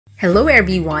Hello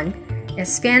everyone!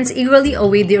 As fans eagerly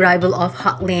await the arrival of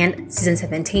Heartland Season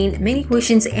 17, many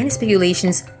questions and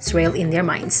speculations swirl in their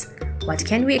minds. What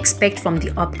can we expect from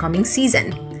the upcoming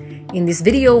season? In this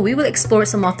video, we will explore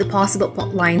some of the possible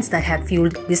plotlines that have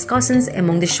fueled discussions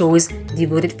among the show's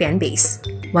devoted fan base.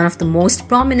 One of the most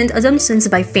prominent assumptions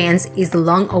by fans is the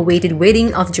long-awaited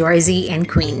wedding of Georgie and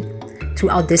Quinn.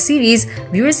 Throughout the series,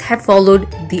 viewers have followed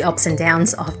the ups and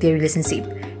downs of their relationship,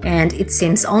 and it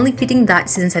seems only fitting that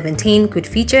Season 17 could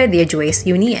feature their joyous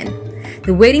union.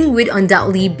 The wedding would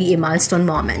undoubtedly be a milestone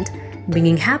moment,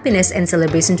 bringing happiness and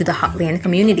celebration to the Heartland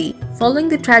community. Following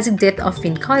the tragic death of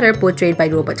Finn Carter, portrayed by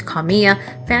Robert Camilla,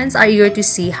 fans are eager to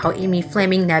see how Amy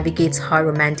Fleming navigates her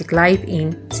romantic life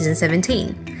in Season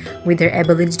 17. With her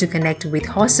ability to connect with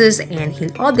horses and heal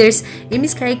others,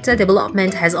 Amy's character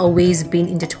development has always been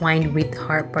intertwined with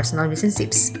her personal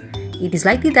relationships. It is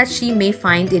likely that she may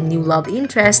find a new love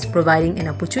interest, providing an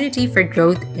opportunity for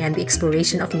growth and the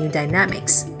exploration of new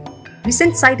dynamics.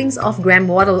 Recent sightings of Graham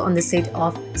Waddle on the set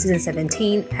of Season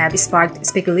 17 have sparked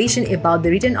speculation about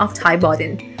the return of Ty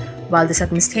Bodden. While the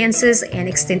circumstances and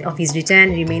extent of his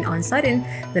return remain uncertain,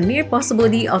 the mere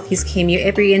possibility of his cameo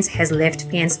appearance has left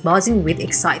fans buzzing with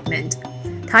excitement.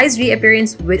 Ty's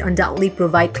reappearance would undoubtedly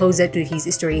provide closure to his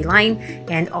storyline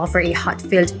and offer a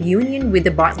heartfelt reunion with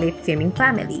the Bartlett Fleming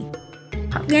family.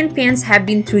 Heartland fans have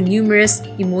been through numerous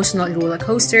emotional roller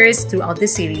coasters throughout the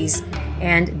series,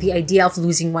 and the idea of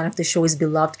losing one of the show's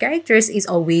beloved characters is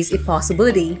always a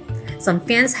possibility. Some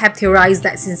fans have theorized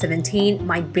that Season 17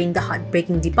 might bring the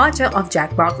heartbreaking departure of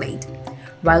Jack Bartlett.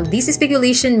 While this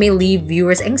speculation may leave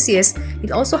viewers anxious,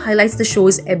 it also highlights the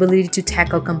show's ability to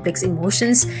tackle complex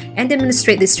emotions and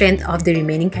demonstrate the strength of the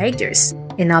remaining characters.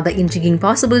 Another intriguing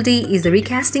possibility is the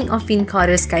recasting of Finn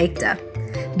Carter's character.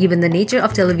 Given the nature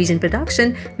of television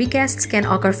production, recasts can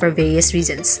occur for various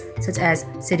reasons, such as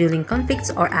scheduling conflicts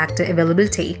or actor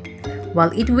availability.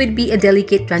 While it would be a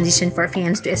delicate transition for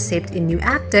fans to accept a new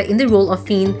actor in the role of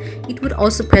Finn, it would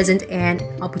also present an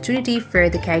opportunity for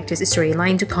the character's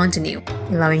storyline to continue,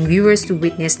 allowing viewers to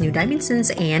witness new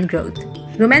dimensions and growth.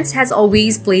 Romance has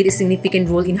always played a significant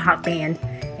role in Heartland,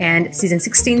 and Season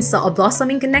 16 saw a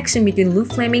blossoming connection between Lou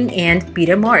Fleming and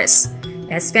Peter Morris.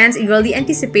 As fans eagerly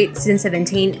anticipate Season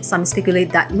 17, some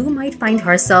speculate that Lou might find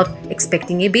herself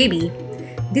expecting a baby.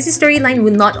 This storyline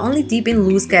would not only deepen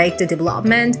Lou's character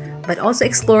development, but also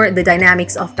explore the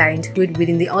dynamics of parenthood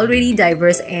within the already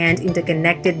diverse and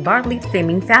interconnected Bartlett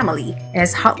Fleming family.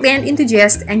 As Heartland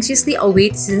enthusiasts anxiously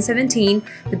await Season 17,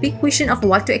 the big question of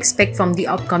what to expect from the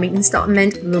upcoming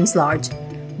installment looms large.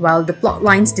 While the plot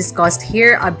lines discussed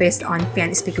here are based on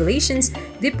fan speculations,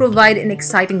 they provide an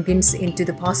exciting glimpse into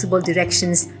the possible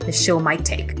directions the show might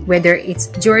take. Whether it's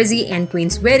Georgie and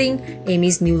Quinn's wedding,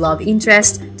 Amy's new love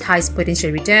interest, Ty's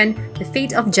potential return, the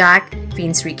fate of Jack,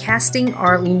 Finn's recasting,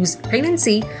 or Lou's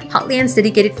pregnancy, Heartland's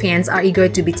dedicated fans are eager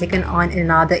to be taken on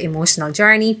another emotional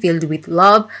journey filled with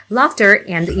love, laughter,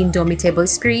 and the indomitable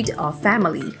spirit of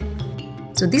family.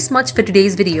 So this much for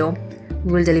today's video.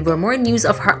 We will deliver more news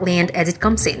of Heartland as it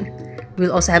comes in.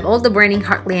 We'll also have all the burning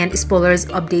Heartland spoilers,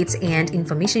 updates, and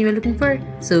information you're looking for,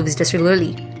 so visit us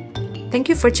regularly. Thank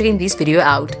you for checking this video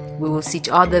out. We will see each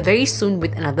other very soon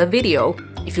with another video.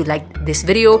 If you liked this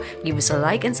video, give us a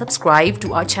like and subscribe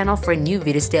to our channel for new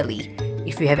videos daily.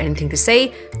 If you have anything to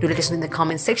say, do let us know in the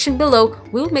comment section below.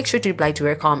 We'll make sure to reply to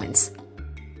your comments.